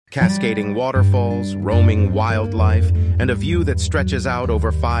Cascading waterfalls, roaming wildlife, and a view that stretches out over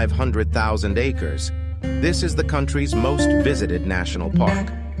 500,000 acres. This is the country's most visited national park.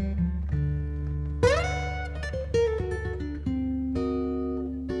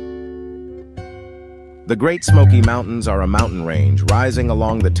 The Great Smoky Mountains are a mountain range rising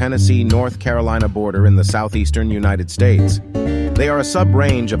along the Tennessee-North Carolina border in the southeastern United States. They are a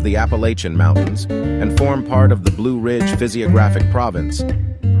subrange of the Appalachian Mountains and form part of the Blue Ridge Physiographic Province.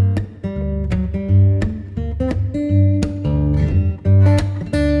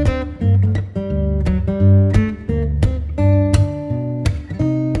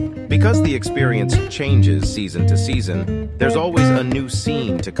 Because the experience changes season to season, there's always a new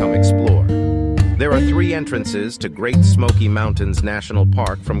scene to come explore. There are 3 entrances to Great Smoky Mountains National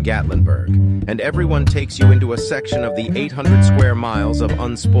Park from Gatlinburg, and everyone takes you into a section of the 800 square miles of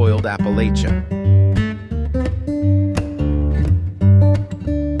unspoiled Appalachia.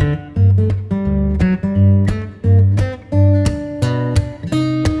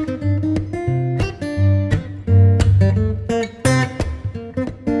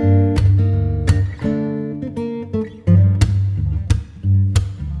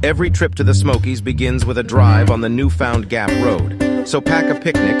 Every trip to the Smokies begins with a drive on the Newfound Gap Road, so pack a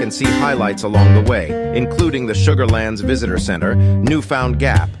picnic and see highlights along the way, including the Sugarlands Visitor Center, Newfound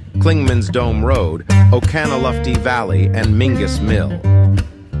Gap, Clingman's Dome Road, Okanalufty Valley, and Mingus Mill.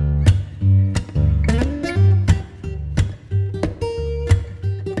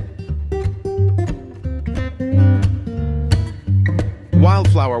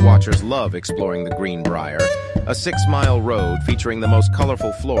 Wildflower watchers love exploring the Greenbrier, a 6-mile road featuring the most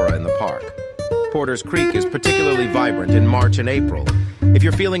colorful flora in the park. Porter's Creek is particularly vibrant in March and April. If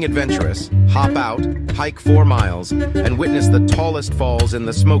you're feeling adventurous, hop out, hike 4 miles, and witness the tallest falls in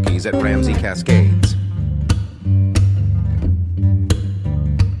the Smokies at Ramsey Cascades.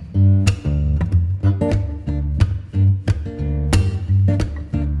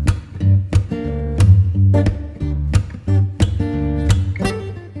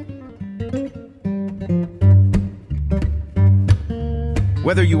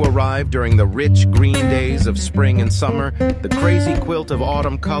 Whether you arrive during the rich green days of spring and summer, the crazy quilt of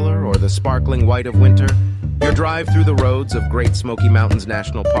autumn color, or the sparkling white of winter, your drive through the roads of Great Smoky Mountains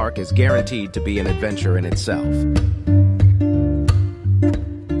National Park is guaranteed to be an adventure in itself.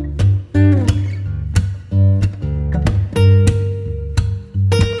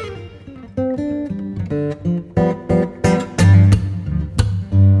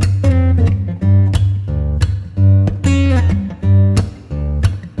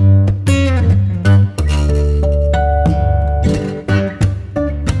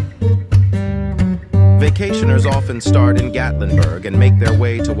 Vacationers often start in Gatlinburg and make their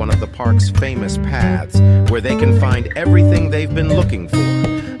way to one of the park's famous paths, where they can find everything they've been looking for.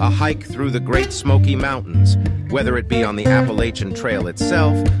 A hike through the Great Smoky Mountains, whether it be on the Appalachian Trail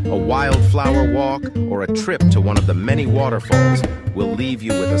itself, a wildflower walk, or a trip to one of the many waterfalls, will leave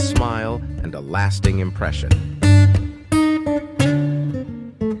you with a smile and a lasting impression.